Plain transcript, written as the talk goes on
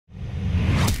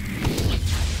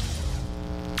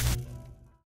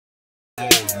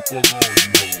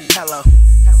Hello.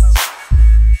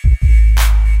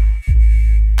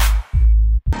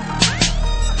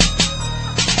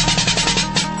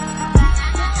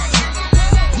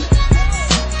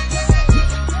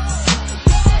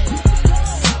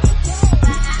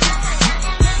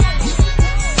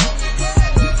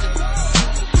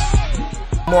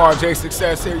 More J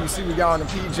Success here. You see we got on the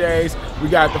PJs, we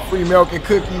got the free milk and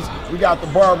cookies, we got the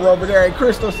barber over there. Hey,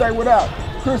 Crystal, say what up.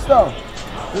 Crystal,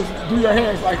 just do your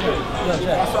hands like this.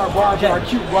 That's our barber, our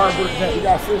cute barber. We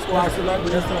got Cisco, our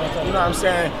celebrity. You know what I'm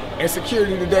saying? And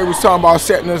security today was talking about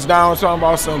setting us down, talking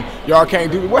about some, y'all can't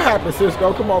do it. What happened,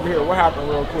 Cisco? Come over here. What happened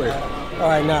real quick? All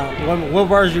right, now, what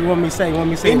version you want me to say?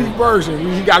 Any version.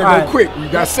 You gotta go quick. You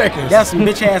got seconds. That's some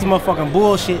bitch ass motherfucking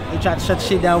bullshit. They tried to shut the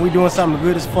shit down. We doing something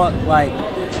good as fuck, like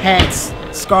hats,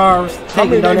 scarves,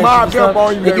 taking donations. They mobbed up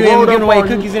on you. They rolled up away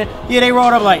cookies in it. Yeah, they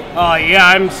rolled up like, oh yeah,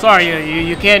 I'm sorry,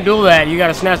 you can't do that. You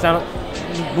gotta snatch down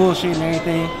bullshit and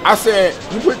everything. I said,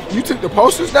 you took the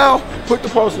posters down? Put the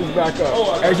posters back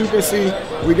up. As you can see,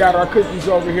 we got our cookies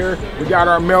over here. We got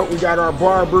our milk. We got our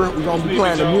barber. We're gonna be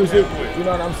playing the music. You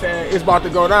know what I'm saying? It's about to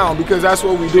go down because that's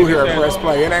what we do here at Press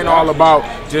Play. It ain't all about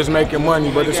just making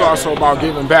money, but it's also about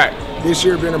giving back. This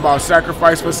year been about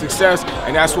sacrifice for success,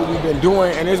 and that's what we've been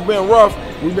doing. And it's been rough.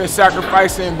 We've been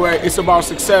sacrificing, but it's about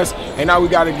success, and now we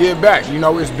got to give back. You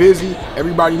know, it's busy.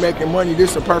 Everybody making money.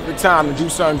 This is a perfect time to do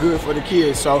something good for the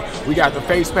kids. So we got the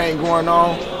face paint going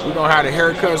on. We're going to have the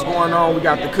haircuts going on. We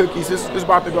got the cookies. It's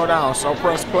about to go down. So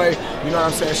Press Play, you know what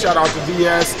I'm saying? Shout out to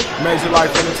VS, Major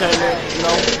Life Entertainment. You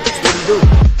know, it's what we do.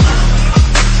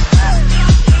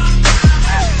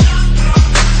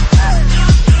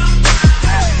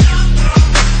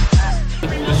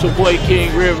 It's your boy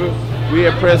King River. We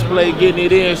at Press Play getting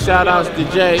it in. Shout outs to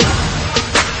Jay.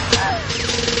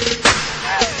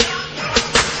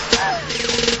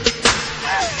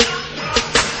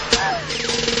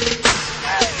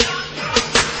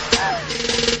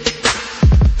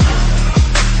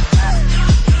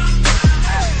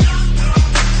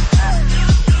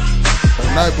 The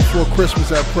night before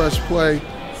Christmas at Press Play,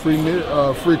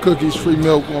 free cookies, free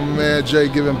milk on my man Jay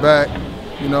giving back.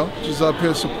 You know, just up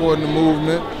here supporting the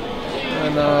movement.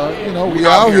 And, you know, we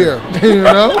out here, you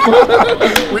know?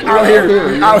 We out here,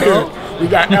 we out here. We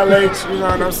got LH, you know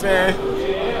what I'm saying?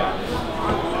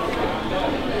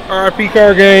 RIP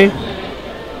Car Game.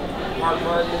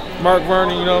 Mark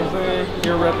Vernon, you know what I'm saying?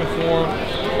 Here repping for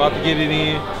him. About to get it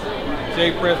in.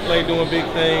 Jay Press Play doing big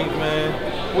things, man.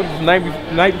 What is it,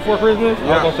 night before Christmas? Yeah.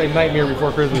 I was going to say nightmare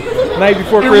before Christmas. Night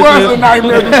before Christmas. It was a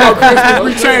nightmare before Christmas.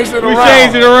 We changed it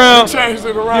around. We changed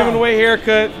it around. Giving away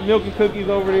haircuts, milk and cookies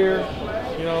over there.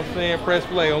 You know what I'm saying? Press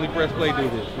Play. Only Press Play do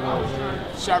this. You know what I'm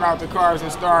saying? Shout out to Cars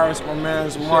and Stars, my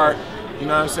man's Mark. You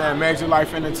know what I'm saying? Major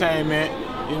Life Entertainment.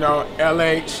 You know,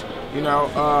 LH. You know,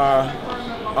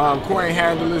 Coin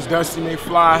Handlers, Dusty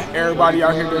McFly. Everybody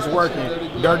out here that's working.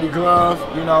 Dirty Glove,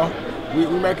 you know. We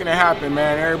making it happen,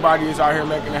 man. Everybody is out here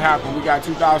making it happen. We got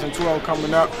 2012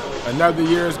 coming up. Another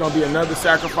year is going to be another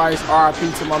sacrifice.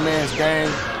 RIP to my man's game.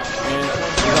 And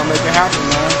we're going to make it happen,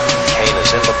 man. Kane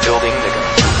is in the building,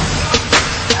 nigga.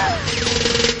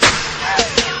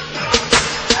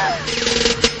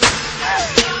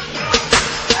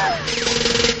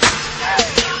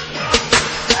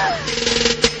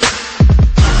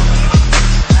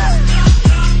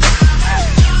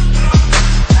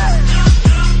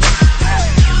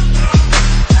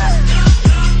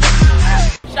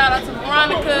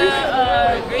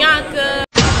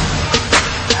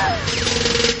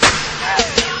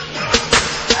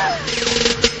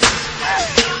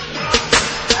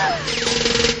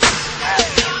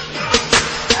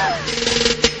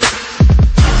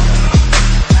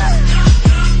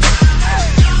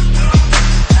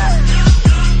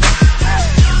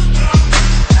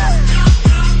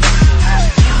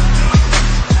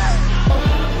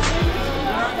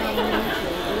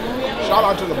 Shout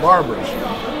out to the barbers.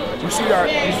 You see her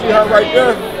right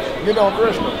there? Get on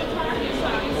Crystal.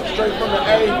 Straight from the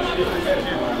A,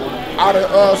 out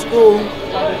of school.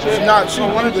 It's not cheap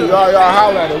either. Y'all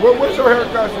holler at it. What's your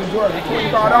haircut in Georgia?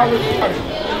 $25?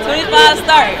 25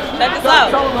 start. Check this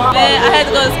out. Man, I had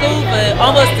to go to school for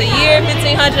almost a year,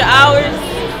 1,500 hours.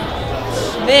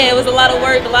 Man, it was a lot of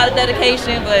work, a lot of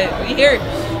dedication, but we here.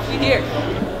 We here.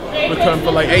 Been cutting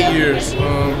for like 8 years.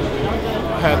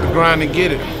 I had to grind and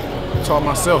get it. Taught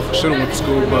myself. I should have went to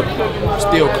school, but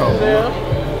still cold.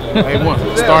 I want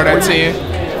start at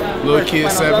 10, little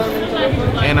kid 7,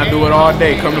 and I do it all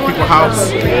day. Come to people's house.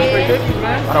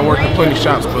 I done worked in plenty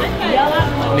shops, but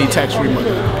I need tax-free money.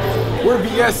 Where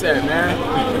VS at, man?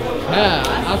 Yeah,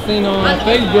 I seen on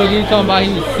Facebook he talking about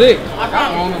he was sick.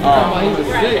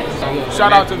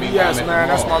 Shout out to VS, man.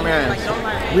 That's my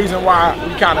man. Reason why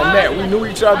we kind of met. We knew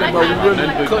each other, but we really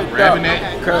clicked up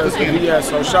because of VS.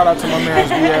 So shout out to my man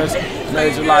VS,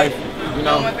 Major Life. You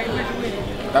know,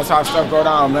 that's how stuff go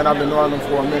down, man. I've been knowing him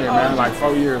for a minute, man, like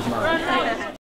 4 years now.